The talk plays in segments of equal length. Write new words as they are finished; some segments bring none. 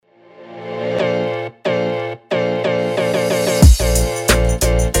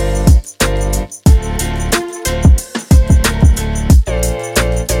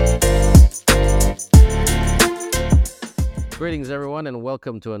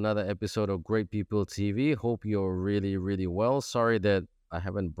welcome to another episode of Great People TV. Hope you're really, really well. Sorry that I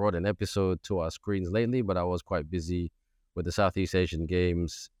haven't brought an episode to our screens lately, but I was quite busy with the Southeast Asian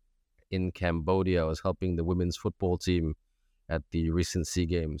Games in Cambodia. I was helping the women's football team at the recent SEA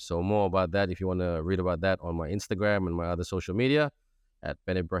Games. So more about that if you want to read about that on my Instagram and my other social media at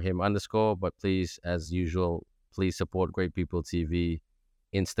Ben Ibrahim _. But please, as usual, please support Great People TV,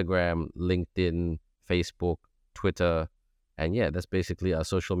 Instagram, LinkedIn, Facebook, Twitter. And yeah, that's basically our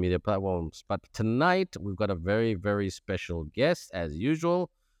social media platforms. But tonight, we've got a very, very special guest, as usual.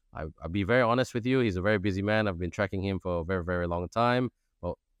 I'll be very honest with you. He's a very busy man. I've been tracking him for a very, very long time.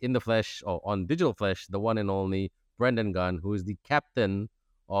 Well, in the flesh, or on digital flesh, the one and only Brendan Gunn, who is the captain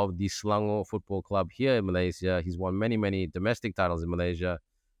of the Selangor Football Club here in Malaysia. He's won many, many domestic titles in Malaysia.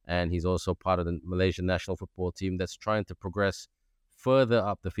 And he's also part of the Malaysian national football team that's trying to progress further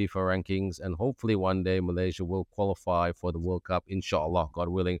up the FIFA rankings, and hopefully one day Malaysia will qualify for the World Cup, inshallah, God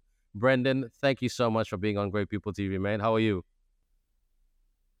willing. Brendan, thank you so much for being on Great People TV, man. How are you?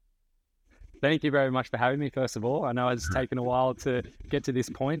 Thank you very much for having me, first of all. I know it's taken a while to get to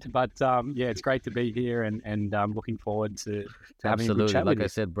this point, but yeah, it's great to be here and looking forward to having a good chat with you. Like I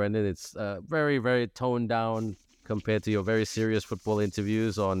said, Brendan, it's very, very toned down compared to your very serious football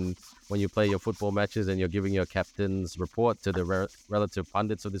interviews on when you play your football matches and you're giving your captain's report to the relative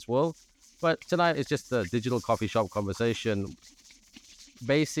pundits of this world. But tonight it's just a digital coffee shop conversation.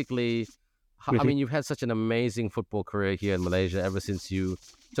 Basically, I mean, you've had such an amazing football career here in Malaysia ever since you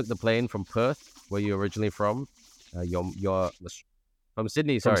took the plane from Perth, where you're originally from. You're from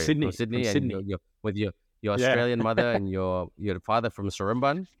Sydney, sorry. From Sydney. You're with your Australian mother and your father from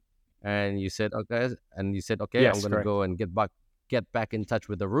Seremban. And you said, okay, yes, I'm going to go and get back in touch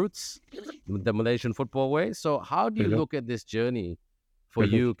with the roots, the Malaysian football way. So how do you look at this journey for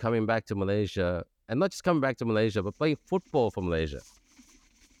you coming back to Malaysia, and not just coming back to Malaysia, but playing football for Malaysia?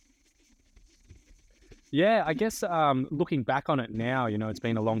 Yeah, I guess looking back on it now, it's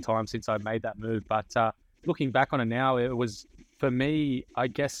been a long time since I made that move, but looking back on it now, it was, for me, I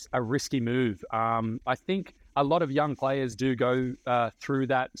guess, a risky move. I think a lot of young players do go through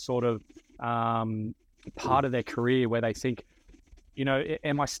that sort of part of their career where they think,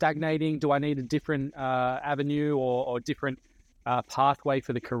 am I stagnating? Do I need a different avenue or different pathway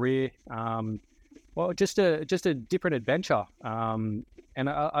for the career? Well, just a different adventure. And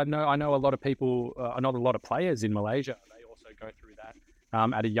I know a lot of people, not a lot of players in Malaysia, they also go through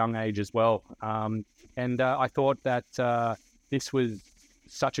that at a young age as well. And I thought that this was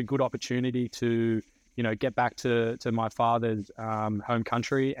such a good opportunity to get back to my father's home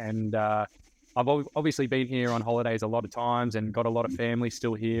country. And I've obviously been here on holidays a lot of times and got a lot of family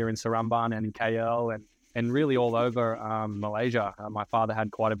still here in Seremban and in KL and really all over Malaysia. My father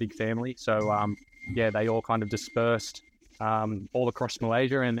had quite a big family. So, yeah, they all kind of dispersed all across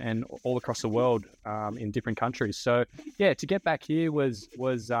Malaysia and all across the world in different countries. So, yeah, to get back here was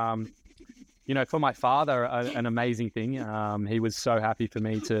for my father, an amazing thing. He was so happy for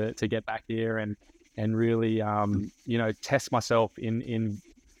me to get back here and really, test myself in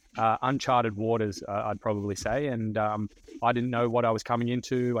uncharted waters, I'd probably say. And I didn't know what I was coming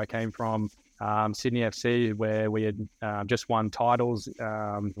into. I came from Sydney FC, where we had just won titles.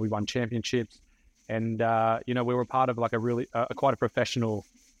 We won championships. And, we were part of like a really, quite a professional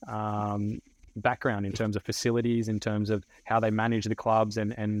background in terms of facilities, in terms of how they manage the clubs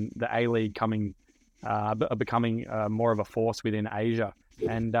and the A-League becoming more of a force within Asia.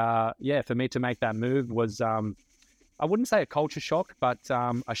 And for me to make that move was, I wouldn't say a culture shock, but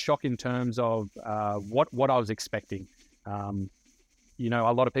a shock in terms of what I was expecting. A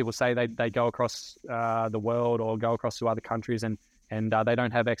lot of people say they go across the world or go across to other countries and they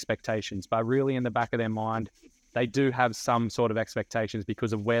don't have expectations. But really in the back of their mind, they do have some sort of expectations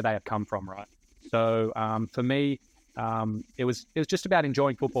because of where they have come from, right? So for me, it was just about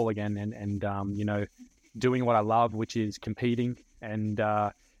enjoying football again and doing what I love, which is competing and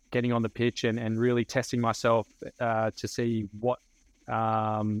getting on the pitch and really testing myself to see what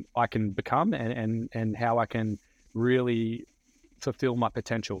I can become and how I can really fulfill my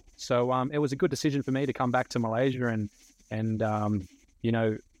potential. So it was a good decision for me to come back to Malaysia and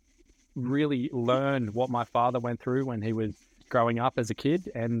really learn what my father went through when he was growing up as a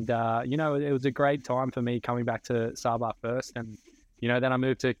kid. And, it was a great time for me coming back to Sabah first. And, then I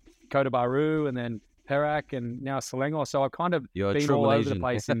moved to Kota Baru and then Perak and now Selangor. So I've kind of been all over the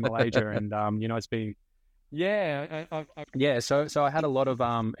place in Malaysia. And, it's been, So I had a lot of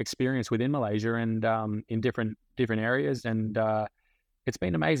experience within Malaysia and in different areas. And it's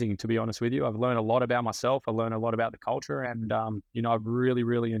been amazing, to be honest with you. I've learned a lot about myself. I learned a lot about the culture. And, I've really,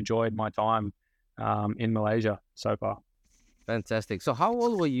 really enjoyed my time in Malaysia so far. Fantastic. So how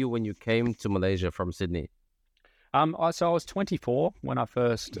old were you when you came to Malaysia from Sydney? So I was 24 when I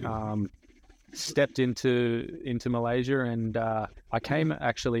first stepped into Malaysia, and I came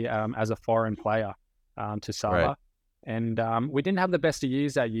actually as a foreign player to Right. Sabah, and we didn't have the best of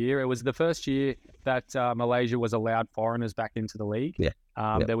years that year. It was the first year that Malaysia was allowed foreigners back into the league. Yeah.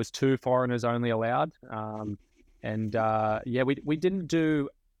 Yeah. There was 2 foreigners only allowed, and yeah, we didn't do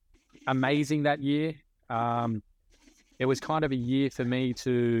amazing that year. It was kind of a year for me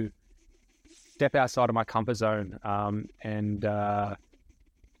to step outside of my comfort zone and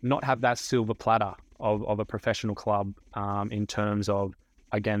not have that silver platter of a professional club in terms of,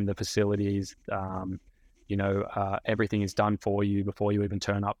 again, the facilities. Everything is done for you before you even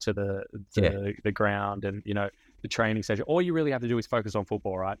turn up to the ground, and the training session. All you really have to do is focus on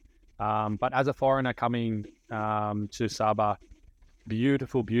football, right? But as a foreigner coming to Sabah,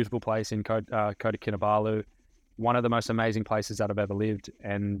 beautiful, beautiful place in Kota Kinabalu, one of the most amazing places that I've ever lived,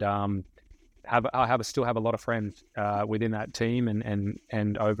 and still have a lot of friends within that team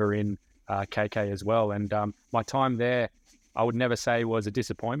and over in KK as well. And my time there, I would never say was a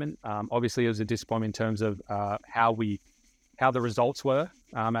disappointment. Obviously, it was a disappointment in terms of how the results were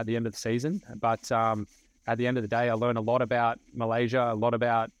at the end of the season. But at the end of the day, I learned a lot about Malaysia, a lot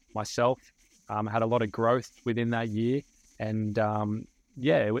about myself. I had a lot of growth within that year, and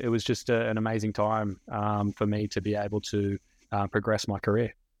it was just an amazing time for me to be able to progress my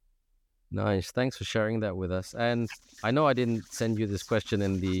career. Nice. Thanks for sharing that with us. And I know I didn't send you this question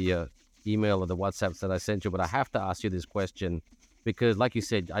in the email or the WhatsApps that I sent you, but I have to ask you this question because, like you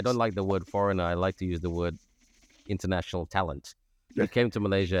said, I don't like the word foreigner. I like to use the word international talent. You came to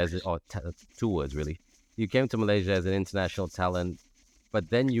Malaysia two words really. You came to Malaysia as an international talent, but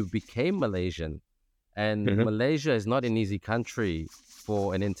then you became Malaysian. And Malaysia is not an easy country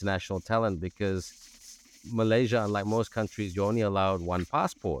for an international talent because Malaysia, unlike most countries, you're only allowed one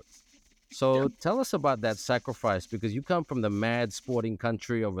passport. So tell us about that sacrifice, because you come from the mad sporting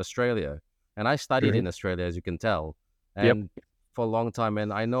country of Australia. And I studied in Australia, as you can tell, Yep. and for a long time.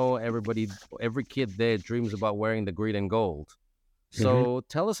 And I know every kid there dreams about wearing the green and gold. So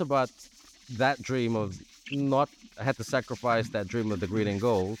tell us about that dream of not had to sacrifice that dream of the green and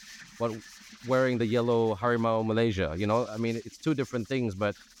gold, but wearing the yellow Harimau Malaysia. I mean, it's two different things,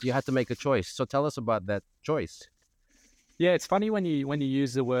 but you had to make a choice. So tell us about that choice. Yeah, it's funny when you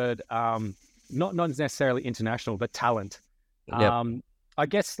use the word not necessarily international, but talent. Yep. I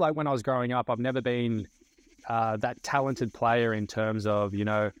guess like when I was growing up, I've never been that talented player in terms of,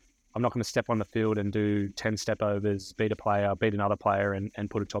 I'm not going to step on the field and do 10 step overs, beat a player, beat another player and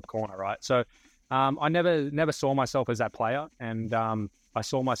put a top corner, right? So I never saw myself as that player, and I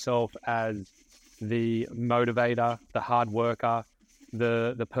saw myself as the motivator, the hard worker,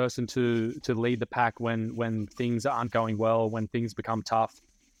 the person to lead the pack when things aren't going well, when things become tough.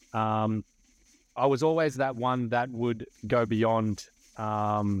 I was always that one that would go beyond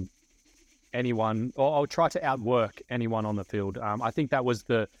anyone, or I'll try to outwork anyone on the field. I think that was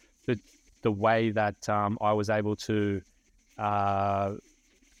the way that I was able to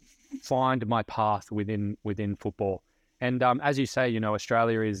find my path within football. And as you say,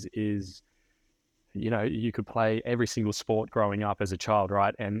 Australia is you could play every single sport growing up as a child,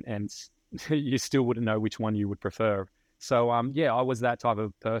 right? And you still wouldn't know which one you would prefer. So I was that type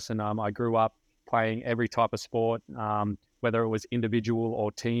of person. I grew up playing every type of sport, whether it was individual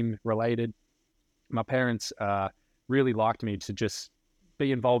or team related. My parents really liked me to just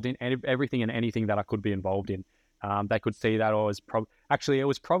be involved in everything and anything that I could be involved in. They could see that it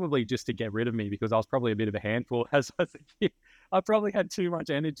was probably just to get rid of me, because I was probably a bit of a handful as a kid. I probably had too much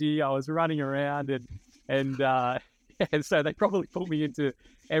energy. I was running around and so they probably put me into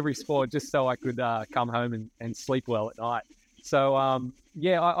every sport just so I could come home and sleep well at night. So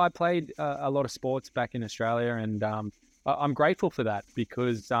I played a lot of sports back in Australia, and I'm grateful for that,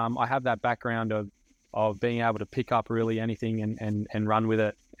 because I have that background of being able to pick up really anything and run with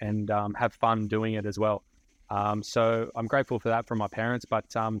it and have fun doing it as well. So I'm grateful for that from my parents.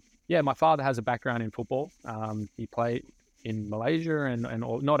 But my father has a background in football. He played in Malaysia and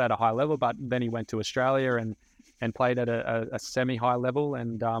not at a high level, but then he went to Australia and played at a semi-high level.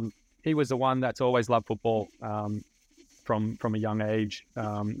 And he was the one that's always loved football from a young age.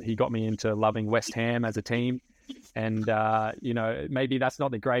 He got me into loving West Ham as a team. And, maybe that's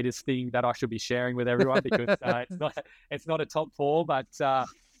not the greatest thing that I should be sharing with everyone, because it's not a top four, but,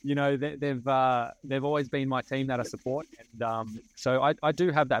 they've always been my team that I support. And so I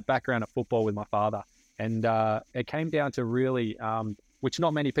do have that background of football with my father. And it came down to really, which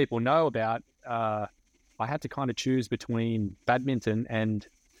not many people know about, I had to kind of choose between badminton and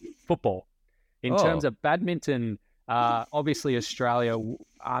football. In terms of badminton, obviously Australia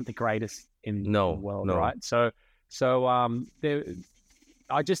aren't the greatest in the No, world, no. right? There,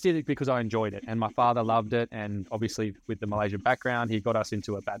 I just did it because I enjoyed it, and my father loved it. And obviously, with the Malaysian background, he got us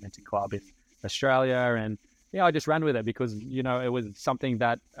into a badminton club in Australia, and yeah, I just ran with it because it was something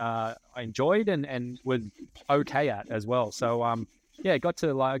that I enjoyed and was okay at as well. So yeah, got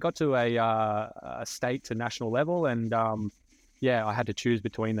to a state to national level, and yeah, I had to choose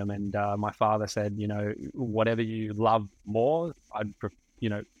between them. And my father said, whatever you love more,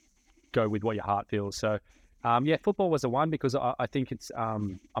 go with what your heart feels. So yeah, football was the one because I think it's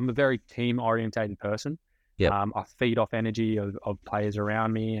I'm a very team orientated person. Yep. I feed off energy of players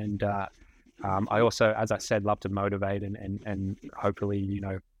around me, and I also, as I said, love to motivate and hopefully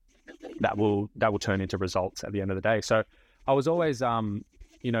that will turn into results at the end of the day. So I was always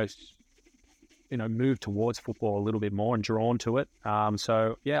moved towards football a little bit more and drawn to it.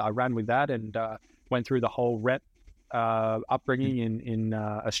 So yeah, I ran with that and went through the whole rep upbringing in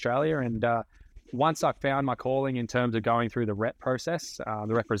Australia. And once I found my calling in terms of going through the rep process,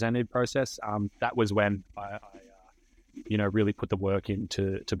 the representative process, that was when I really put the work in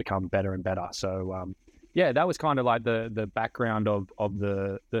to become better and better. So yeah, that was kind of like the background of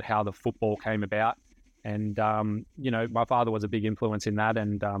the how the football came about. And my father was a big influence in that,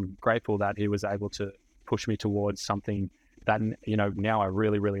 and grateful that he was able to push me towards something that now I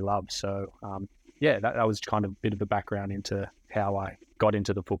really, really love. So yeah, that was kind of a bit of a background into how I got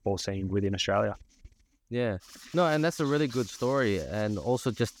into the football scene within Australia. Yeah, no, and that's a really good story. And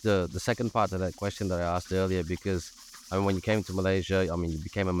also just the second part of that question that I asked earlier, because I mean, when you came to Malaysia, I mean, you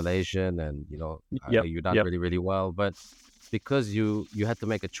became a Malaysian, and Yep, you done yep. really, really well. But because you had to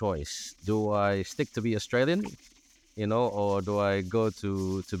make a choice, do I stick to be Australian, or do I go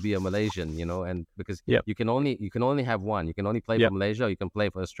to be a Malaysian, and because Yep. you can only have one, you can only play Yep. for Malaysia, or you can play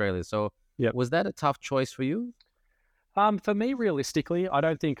for Australia. So Yep. was that a tough choice for you? For me, realistically, I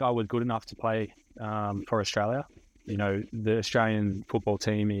don't think I was good enough to play for Australia. The Australian football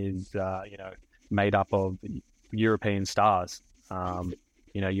team is, made up of European stars.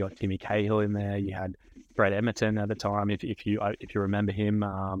 You got Timmy Cahill in there. You had Brett Emerton at the time, if you remember him.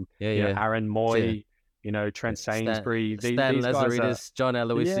 Yeah. Aaron Moy. Trent Sainsbury. Stan These guys are, Lazaridis, John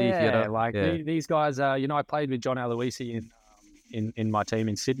Aloisi. yeah, these guys. I played with John Aloisi in my team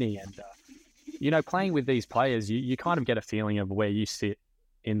in Sydney, and playing with these players, you kind of get a feeling of where you sit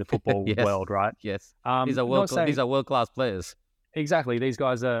in the football Yes. world, right? Yes, Not saying- these are world class players. Exactly. These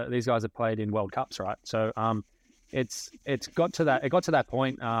guys have played in World Cups, right? So it's got to that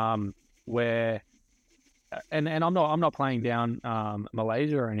point where, and I'm not playing down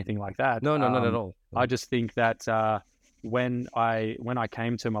Malaysia or anything like that. No, not at all. I just think that when I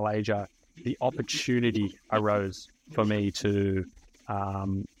came to Malaysia, the opportunity arose for me to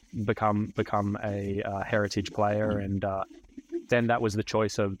become a heritage player, and then that was the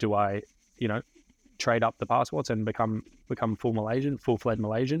choice of, do I trade up the passports and become full Malaysian, full-fledged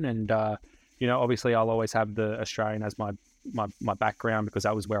Malaysian. And obviously I'll always have the Australian as my background because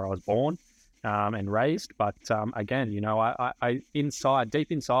that was where I was born and raised. But again, I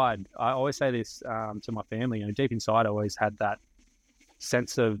deep inside, I always say this to my family, deep inside I always had that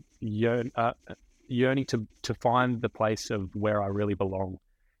sense of yearning to find the place of where I really belong.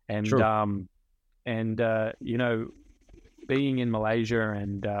 And True. being in Malaysia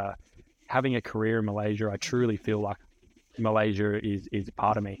and having a career in Malaysia, I truly feel like Malaysia is a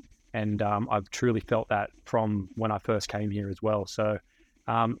part of me. And I've truly felt that from when I first came here as well. So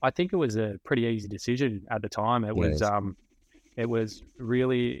I think it was a pretty easy decision at the time. It was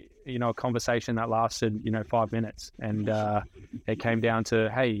really, a conversation that lasted, 5 minutes. And it came down to,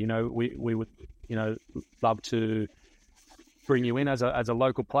 hey, we would, love to bring you in as a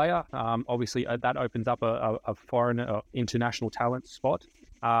local player. Obviously that opens up a foreign international talent spot.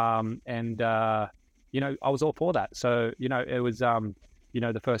 I was all for that. So, it was,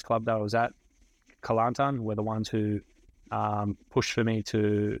 the first club that I was at, Kelantan, were the ones who pushed for me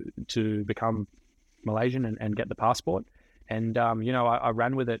to become Malaysian and get the passport. And, I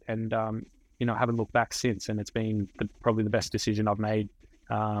ran with it and, haven't looked back since. And it's been probably the best decision I've made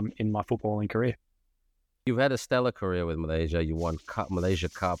in my footballing career. You've had a stellar career with Malaysia. You won Malaysia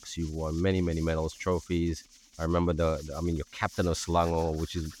Cups. You won many, many medals, trophies. I remember you're captain of Selangor,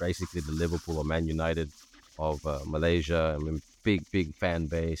 which is basically the Liverpool or Man United of Malaysia. I mean, big fan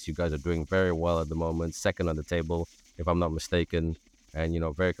base. You guys are doing very well at the moment, second on the table, if I'm not mistaken,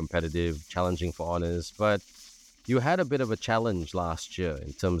 and very competitive, challenging for honors. But you had a bit of a challenge last year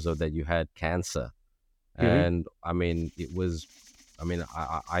in terms of that you had cancer, and I mean,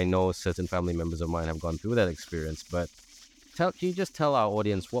 I know certain family members of mine have gone through that experience, but Can you just tell our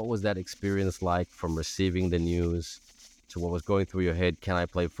audience what was that experience like from receiving the news to what was going through your head? Can I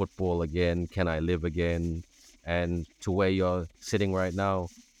play football again? Can I live again? And to where you're sitting right now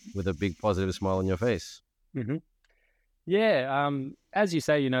with a big positive smile on your face. hmm Yeah, as you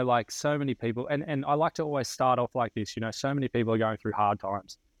say, like so many people, and I like to always start off like this. So many people are going through hard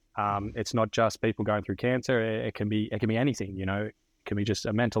times. It's not just people going through cancer. It can be anything. It can be just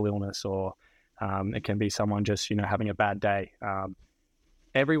a mental illness, or it can be someone just having a bad day.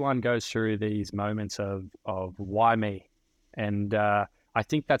 Everyone goes through these moments of why me, and I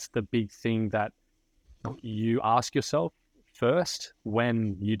think that's the big thing that you ask yourself first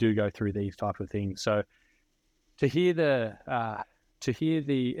when you do go through these type of things. So to hear the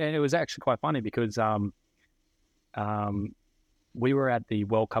and it was actually quite funny because we were at the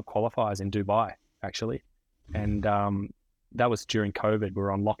World Cup qualifiers in Dubai actually, and that was during COVID. We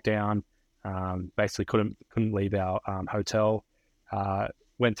were on lockdown, basically couldn't leave our hotel.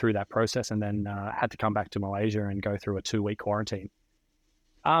 Went through that process and then had to come back to Malaysia and go through a 2-week quarantine.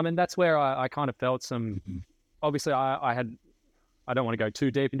 And that's where I kind of felt some. Obviously, I don't want to go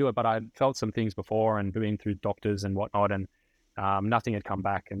too deep into it, but I felt some things before and been through doctors and whatnot, and nothing had come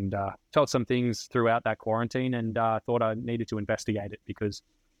back. And felt some things throughout that quarantine, and thought I needed to investigate it because,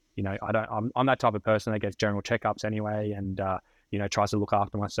 I'm that type of person that gets general checkups anyway, and tries to look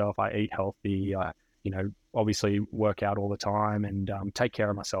after myself. I eat healthy, obviously work out all the time and take care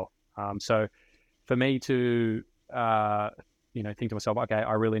of myself. So for me to think to myself, okay,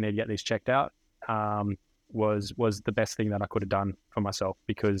 I really need to get this checked out. Was the best thing that I could have done for myself,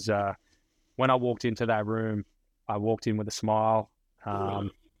 because when I walked into that room, I walked in with a smile.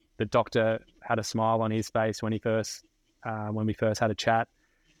 The doctor had a smile on his face when we first had a chat.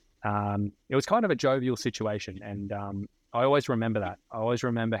 It was kind of a jovial situation, and I always remember that. I always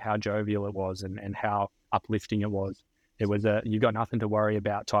remember how jovial it was and how uplifting it was. It was you got nothing to worry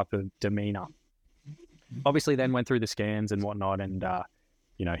about type of demeanor. Obviously, then went through the scans and whatnot, and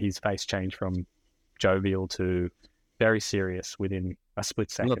his face changed from jovial to very serious within a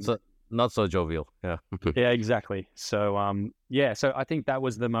split second. Not so jovial. Yeah. Yeah, exactly. So so I think that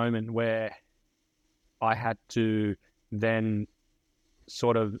was the moment where I had to then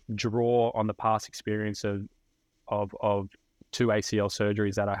sort of draw on the past experience of 2 ACL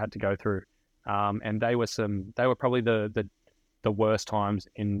surgeries that I had to go through, and they were probably the worst times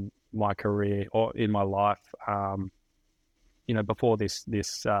in my career or in my life. Before this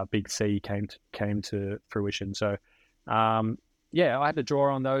big C came to fruition. So, I had to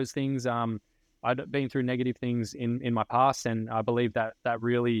draw on those things. I'd been through negative things in my past, and I believe that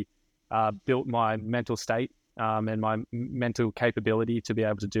really built my mental state and my mental capability to be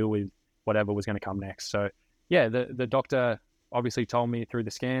able to deal with whatever was going to come next. So, the doctor obviously told me through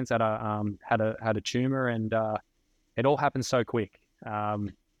the scans that I had a tumor, and it all happened so quick.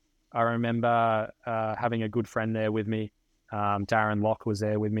 I remember having a good friend there with me. Darren Locke was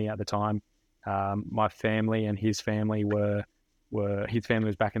there with me at the time. My family and his family his family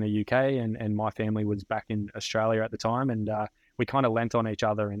was back in the UK, and my family was back in Australia at the time, and we kind of lent on each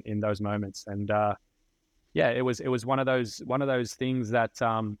other in those moments. And it was one of those things that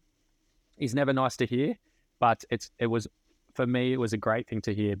is never nice to hear, but it was for me, it was a great thing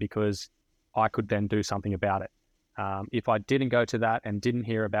to hear because I could then do something about it. If I didn't go to that and didn't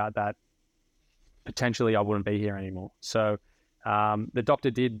hear about that, potentially I wouldn't be here anymore. So the doctor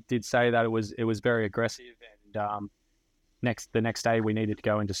did say that it was very aggressive, and the next day we needed to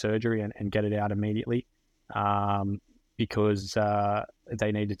go into surgery and get it out immediately, because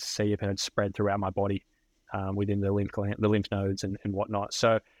they needed to see if it had spread throughout my body within the lymph nodes and whatnot.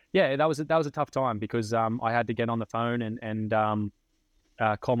 So that was a tough time because I had to get on the phone and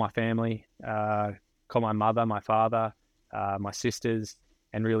call my family, call my mother, my father, my sisters,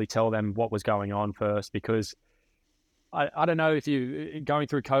 and really tell them what was going on first, because I don't know if you going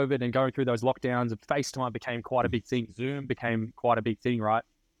through COVID and going through those lockdowns, FaceTime became quite a big thing. Zoom became quite a big thing, right?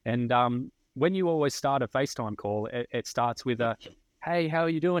 And when you always start a FaceTime call, it starts with a, hey, how are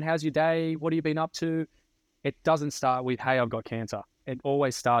you doing? How's your day? What have you been up to? It doesn't start with, hey, I've got cancer. It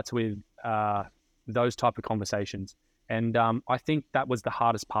always starts with those type of conversations. And I think that was the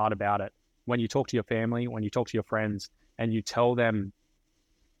hardest part about it. When you talk to your family, when you talk to your friends, and you tell them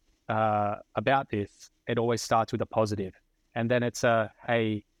about this, it always starts with a positive. And then it's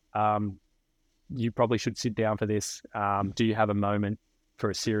hey, you probably should sit down for this. Do you have a moment for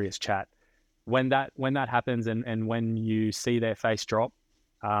a serious chat? When that happens and when you see their face drop,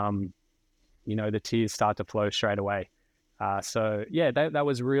 the tears start to flow straight away. That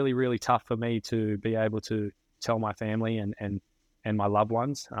was really, really tough for me to be able to tell my family and my loved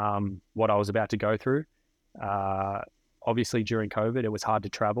ones what I was about to go through. obviously during COVID, it was hard to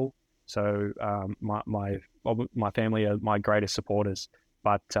travel. So my family are my greatest supporters,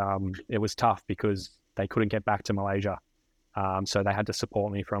 but it was tough because they couldn't get back to Malaysia. So they had to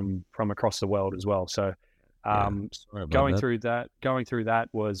support me from across the world as well. So going through that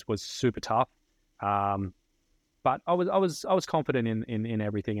was super tough. But I was confident in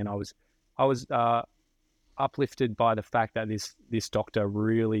everything, and I was uplifted by the fact that this doctor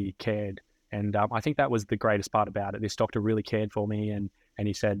really cared, and I think that was the greatest part about it. This doctor really cared for me, and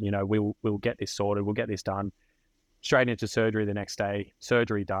he said, we'll get this sorted, we'll get this done. Straight into surgery the next day,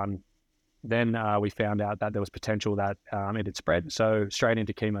 surgery done. Then we found out that there was potential that it had spread, so straight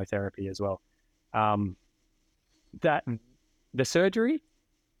into chemotherapy as well. That the surgery,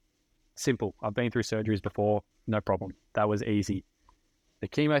 simple. I've been through surgeries before, no problem. That was easy. The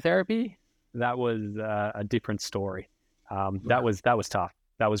chemotherapy, that was a different story. That was tough.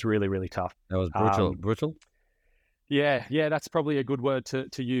 That was really, really tough. That was brutal. Brutal. Yeah, that's probably a good word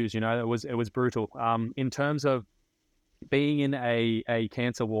to use. It was brutal. In terms of being in a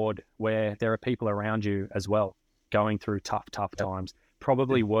cancer ward where there are people around you as well going through tough times,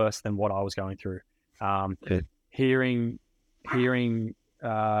 probably worse than what I was going through. Hearing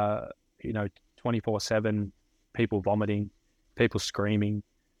 24/7 people vomiting, people screaming,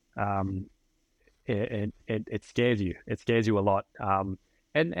 it scares you. It scares you a lot.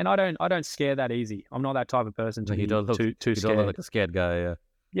 And I don't scare that easy. I'm not that type of person to be too scared. You don't look like a scared guy. Yeah.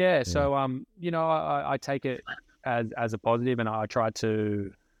 Yeah. So I take it as a positive, and I try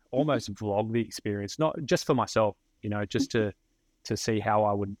to almost vlog the experience, not just for myself, just to see how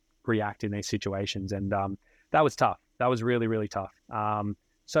I would react in these situations. And that was tough. That was really, really tough.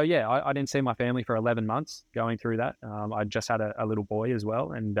 So yeah, I didn't see my family for 11 months going through that. I just had a little boy as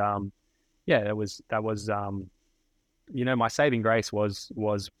well, and that was my saving grace was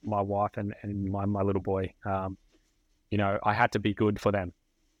my wife and my little boy. I had to be good for them.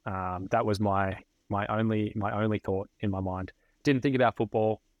 That was my only thought in my mind. Didn't think about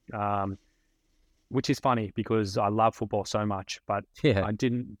football, which is funny because I love football so much, but I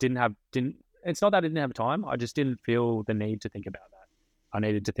didn't. It's not that I didn't have time. I just didn't feel the need to think about that. I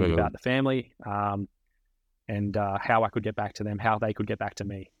needed to think about the family, and how I could get back to them, how they could get back to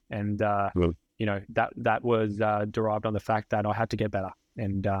me, and that was derived on the fact that I had to get better,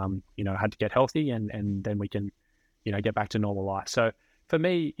 and had to get healthy, and then we can, get back to normal life. So for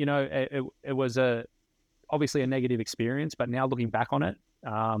me, it was obviously a negative experience, but now looking back on it,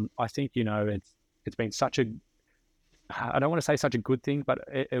 I think it's been such a, I don't want to say such a good thing, but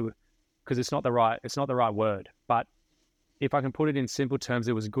because it's not the right word, but if I can put it in simple terms,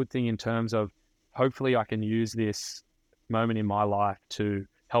 it was a good thing in terms of hopefully I can use this moment in my life to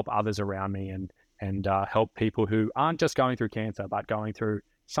help others around me and help people who aren't just going through cancer, but going through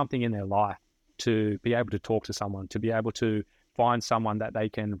something in their life, to be able to talk to someone, to be able to find someone that they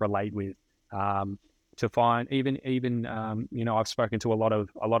can relate with, to find even I've spoken to a lot of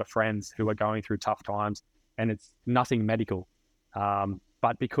friends who are going through tough times, and it's nothing medical,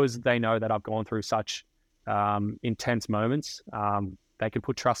 but because they know that I've gone through such intense moments, they can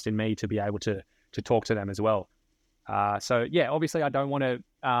put trust in me to be able to talk to them as well. So yeah, obviously I don't want to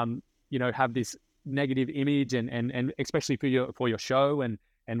have this negative image and especially for your show and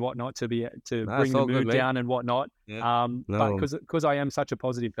whatnot, to bring the mood down and whatnot. Yeah. But because I am such a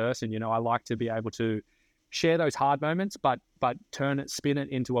positive person, I like to be able to share those hard moments, but spin it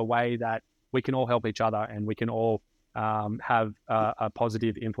into a way that we can all help each other and we can all have a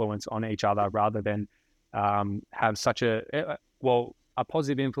positive influence on each other, rather than have such a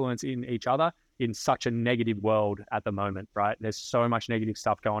positive influence in each other in such a negative world at the moment, right? There's so much negative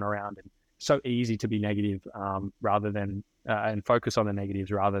stuff going around, and so easy to be negative rather than and focus on the negatives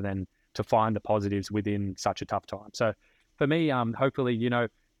rather than to find the positives within such a tough time. So for me, hopefully,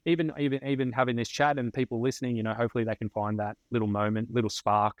 even having this chat and people listening, hopefully they can find that little moment, little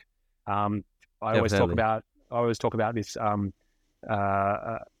spark. I always talk about this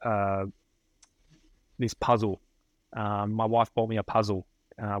this puzzle. My wife bought me a puzzle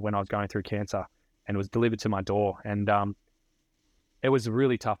when I was going through cancer, and it was delivered to my door. And it was a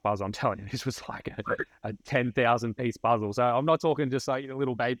really tough puzzle. I'm telling you, this was like a 10,000 piece puzzle. So I'm not talking just like a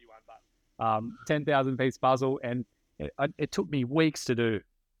little baby one, but 10,000 piece puzzle, and it took me weeks to do.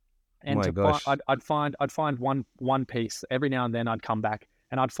 And I'd find one piece every now and then. I'd come back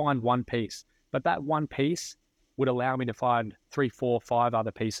and I'd find one piece, but that one piece would allow me to find 3, 4, 5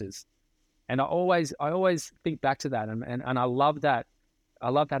 other pieces. And I always think back to that, and I love that. I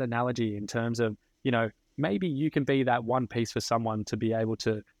love that analogy in terms of, maybe you can be that one piece for someone to be able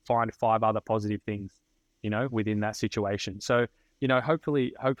to find 5 other positive things, within that situation. So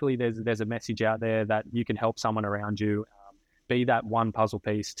hopefully there's a message out there that you can help someone around you, be that one puzzle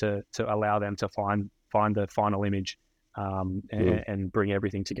piece to allow them to find the final image, and bring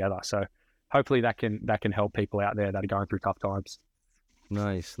everything together. So hopefully that can help people out there that are going through tough times.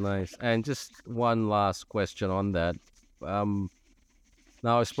 Nice. And just one last question on that.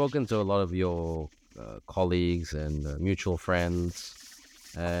 Now, I've spoken to a lot of your colleagues and mutual friends,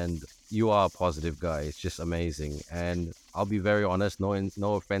 and you are a positive guy. It's just amazing. And I'll be very honest,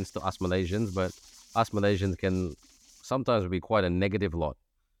 no offense to us Malaysians, but us Malaysians can sometimes be quite a negative lot.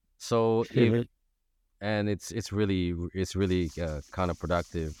 So if and it's really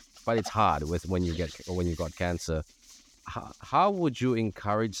counterproductive, but it's hard when you got cancer. How would you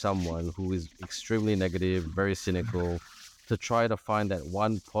encourage someone who is extremely negative, very cynical, to try to find that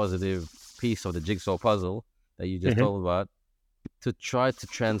one positive piece of the jigsaw puzzle that you just told about, to try to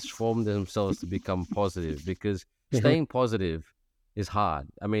transform themselves to become positive? Because staying positive is hard.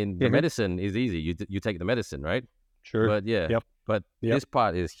 I mean, the medicine is easy. You take the medicine, right? Sure. But Yep. but this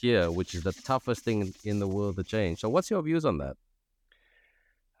part is here, which is the toughest thing in the world to change. So what's your views on that?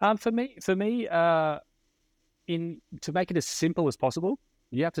 For me, to make it as simple as possible,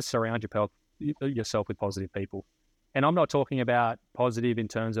 you have to surround yourself with positive people. And I'm not talking about positive in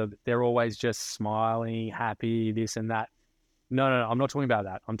terms of they're always just smiling, happy, this and that. No, I'm not talking about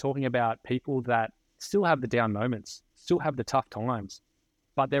that. I'm talking about people that still have the down moments, still have the tough times,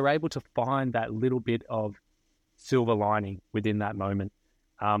 but they're able to find that little bit of silver lining within that moment.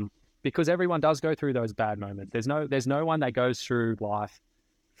 Because everyone does go through those bad moments. There's no one that goes through life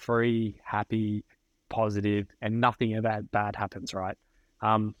free, happy, positive, and nothing of that bad happens, right?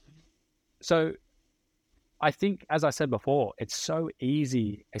 So I think, as I said before, it's so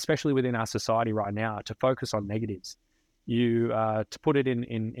easy, especially within our society right now, to focus on negatives. To put it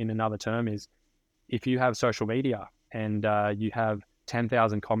in another term is, if you have social media and you have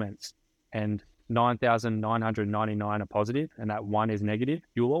 10,000 comments and 9,999 are positive and that one is negative,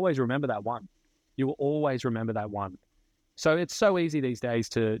 you'll always remember that one. You will always remember that one. So it's so easy these days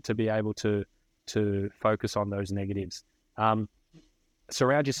to be able to focus on those negatives.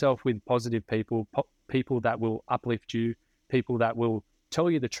 Surround yourself with positive people, people that will uplift you, people that will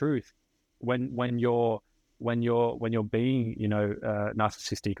tell you the truth when you're being,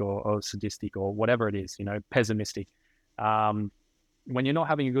 narcissistic or sadistic or whatever it is, pessimistic. When you're not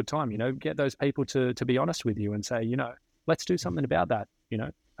having a good time, get those people to be honest with you and say, let's do something about that.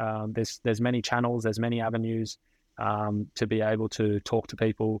 There's many channels, there's many avenues to be able to talk to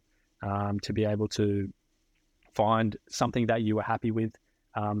people, to be able to find something that you are happy with.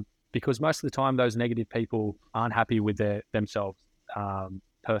 Because most of the time, those negative people aren't happy with themselves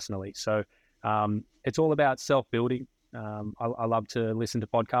personally. So it's all about self-building. I love to listen to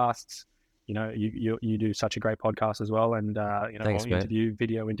podcasts. You do such a great podcast as well, and Thanks,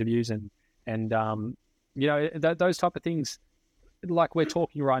 video interviews, and those type of things, like we're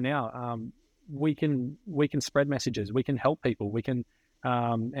talking right now. We can spread messages. We can help people. We can,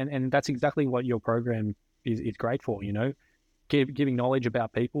 and that's exactly what your program is great for. Giving knowledge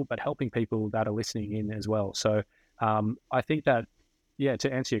about people, but helping people that are listening in as well. So I think that,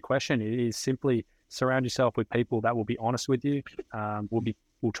 to answer your question, it is simply surround yourself with people that will be honest with you.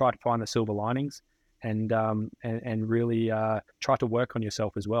 Will try to find the silver linings, and really try to work on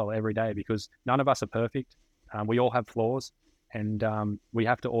yourself as well every day, because none of us are perfect. We all have flaws, and we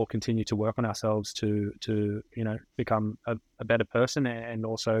have to all continue to work on ourselves to become a better person, and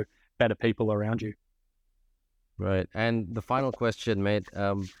also better people around you. Right. And the final question, mate,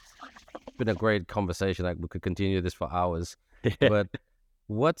 it's been a great conversation. Like, we could continue this for hours, but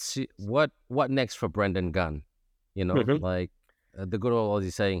what next for Brendan Gunn? Like the good old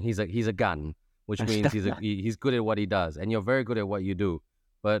Aussie saying, he's a gun, which means he's good at what he does, and you're very good at what you do.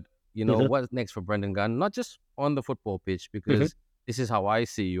 But what's next for Brendan Gunn? Not just on the football pitch, because this is how I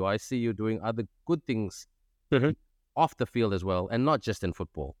see you. I see you doing other good things off the field as well, and not just in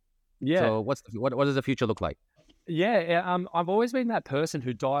football. Yeah. So what does the future look like? Yeah. I've always been that person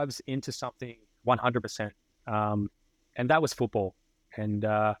who dives into something 100%, and that was football. And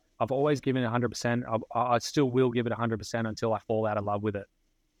I've always given it 100%. I still will give it 100% until I fall out of love with it.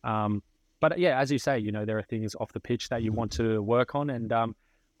 But yeah, as you say, there are things off the pitch that you want to work on, and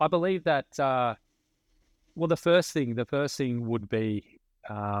I believe that. The first thing would be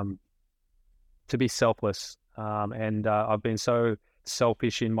to be selfless. And I've been so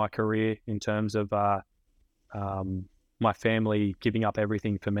selfish in my career in terms of my family giving up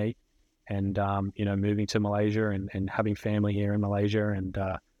everything for me, and moving to Malaysia and having family here in Malaysia, and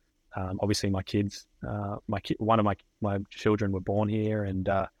obviously my kids. One of my children were born here, and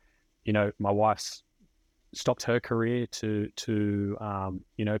my wife's stopped her career to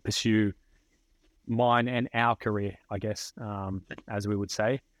pursue mine and our career, I guess, as we would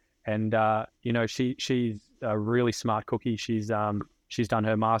say. And she's a really smart cookie. She's done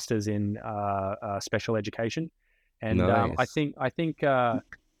her master's in special education, and I Nice. think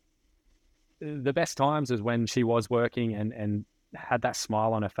the best times is when she was working and had that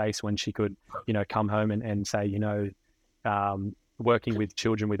smile on her face when she could, come home and say, working with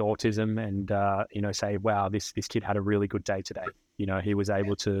children with autism and, say, wow, this kid had a really good day today. He was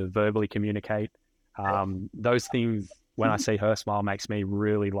able to verbally communicate. Those things, when I see her smile, makes me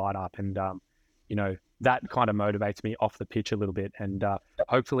really light up. And, that kind of motivates me off the pitch a little bit. And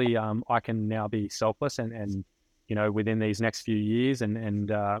hopefully I can now be selfless and within these next few years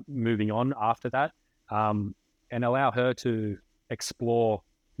and moving on after that, and allow her to explore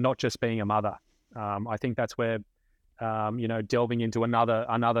not just being a mother. I think that's where, delving into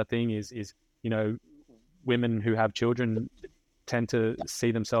another thing is, women who have children tend to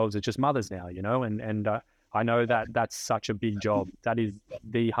see themselves as just mothers now, and I know that that's such a big job. That is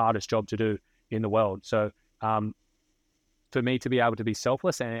the hardest job to do in the world. So, for me to be able to be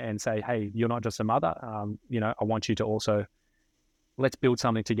selfless and say, hey, you're not just a mother, I want you to also, let's build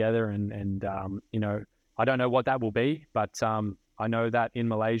something together. And I don't know what that will be, but I know that in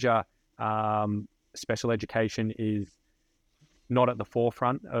Malaysia, special education is not at the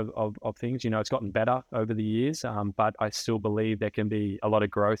forefront of things. It's gotten better over the years, but I still believe there can be a lot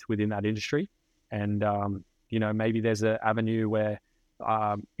of growth within that industry. And, maybe there's an avenue where,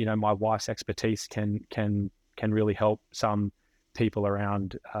 my wife's expertise can really help some people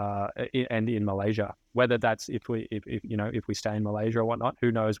around and in Malaysia. Whether that's if we stay in Malaysia or whatnot,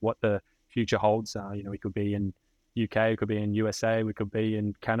 who knows what the future holds. We could be in UK, we could be in USA, we could be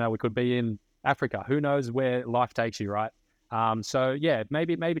in Canada, we could be in Africa. Who knows where life takes you, right? So yeah,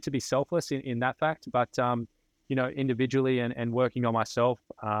 maybe to be selfless in that fact, but individually and working on myself.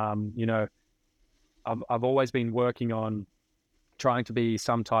 I've always been working on trying to be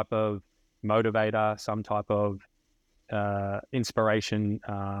some type of motivator, some type of inspiration,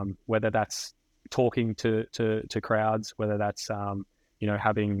 whether that's talking to crowds, whether that's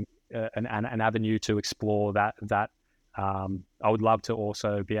having an avenue to explore that. I would love to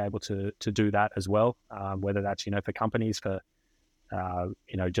also be able to do that as well, whether that's for companies, for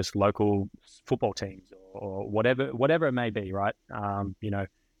just local football teams or whatever it may be, right?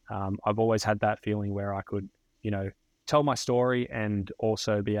 I've always had that feeling where I could tell my story and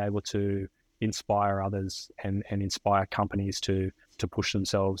also be able to inspire others and inspire companies to push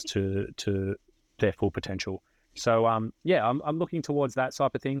themselves to their full potential. So I'm looking towards that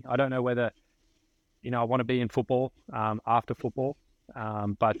type of thing. I don't know whether I want to be in football after football,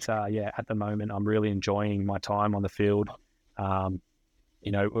 but at the moment I'm really enjoying my time on the field.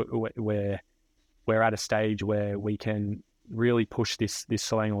 We're at a stage where we can really push this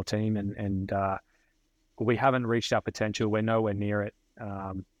Selangor team, and we haven't reached our potential. We're nowhere near it.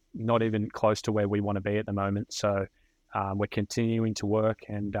 Not even close to where we want to be at the moment. So we're continuing to work,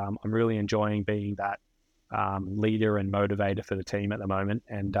 and I'm really enjoying being that leader and motivator for the team at the moment.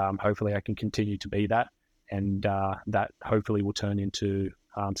 And hopefully I can continue to be that, and that hopefully will turn into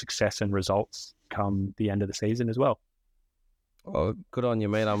success and results come the end of the season as well. Oh, good on you,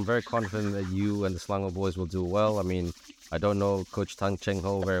 mate. I'm very confident that you and the Selangor boys will do well. I mean, I don't know Coach Tang Cheng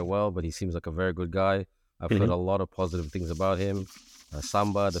Ho very well, but he seems like a very good guy. I've heard a lot of positive things about him.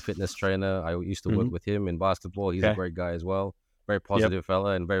 Samba, the fitness trainer, I used to work with him in basketball. He's a great guy as well. Very positive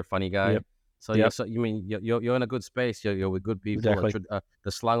fella and very funny guy. So, so you mean you're in a good space. You're with good people. Exactly. The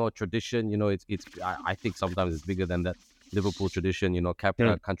Selangor tradition, I think sometimes it's bigger than that Liverpool tradition.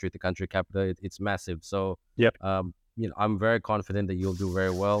 Country to country capital. It's massive. So I'm very confident that you'll do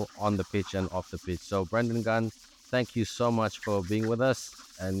very well on the pitch and off the pitch. So Brendan Gunn, thank you so much for being with us.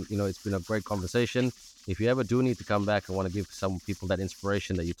 And it's been a great conversation. If you ever do need to come back and want to give some people that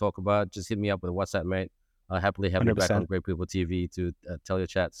inspiration that you talk about, just hit me up with a WhatsApp, mate. I'll happily have 100%. You back on Great People TV to tell your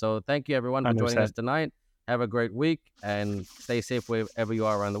chat. So thank you, everyone, for 100%. Joining us tonight. Have a great week and stay safe wherever you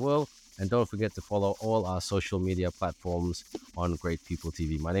are around the world. And don't forget to follow all our social media platforms on Great People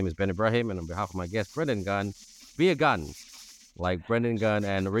TV. My name is Ben Ibrahim, and on behalf of my guest, Brendan Gunn, be a gun like Brendan Gunn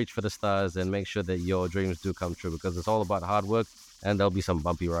and reach for the stars and make sure that your dreams do come true, because it's all about hard work. And there'll be some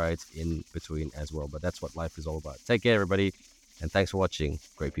bumpy rides in between as well. But that's what life is all about. Take care, everybody. And thanks for watching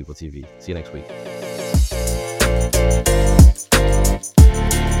Great People TV. See you next week.